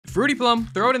Fruity Plum,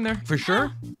 throw it in there. For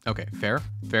sure? Okay, fair.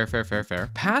 Fair.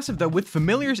 Passive, though, with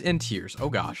familiars and tiers. Oh,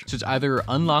 gosh. So it's either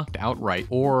unlocked outright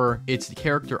or it's the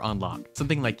character unlocked.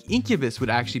 Something like Incubus would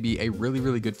actually be a really,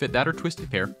 really good fit. That or Twisted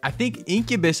Pair. I think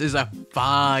Incubus is a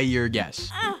fire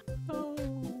guess.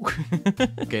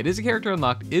 Okay, it is a character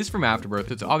unlocked, is from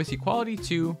Afterbirth. It's obviously quality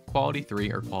 2, quality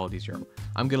 3, or quality 0.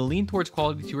 I'm gonna lean towards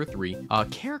quality 2 or 3.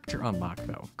 Character unlocked,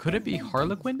 though. Could it be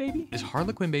Harlequin Baby? Is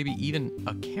Harlequin Baby even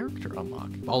a character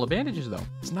unlock? All advantages, though.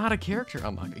 It's not a character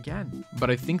unlock, again. But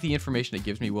I think the information it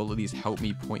gives me will at least help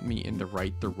me point me in the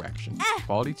right direction.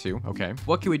 Quality 2, okay.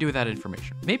 What can we do with that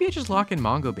information? Maybe I just lock in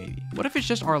Mongo Baby. What if it's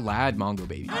just our lad Mongo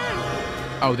Baby?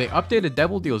 Oh, they updated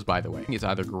Devil Deals, by the way. It's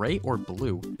either gray or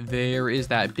blue. There is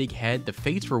that big head, the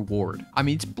Fate's Reward. I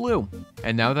mean, it's blue.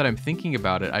 And now that I'm thinking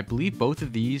about it, I believe both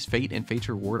of these, Fate and Fate's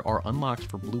Reward, are unlocked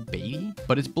for Blue Baby.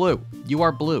 But it's blue. You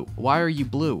are blue. Why are you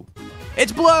blue?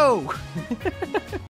 It's blue!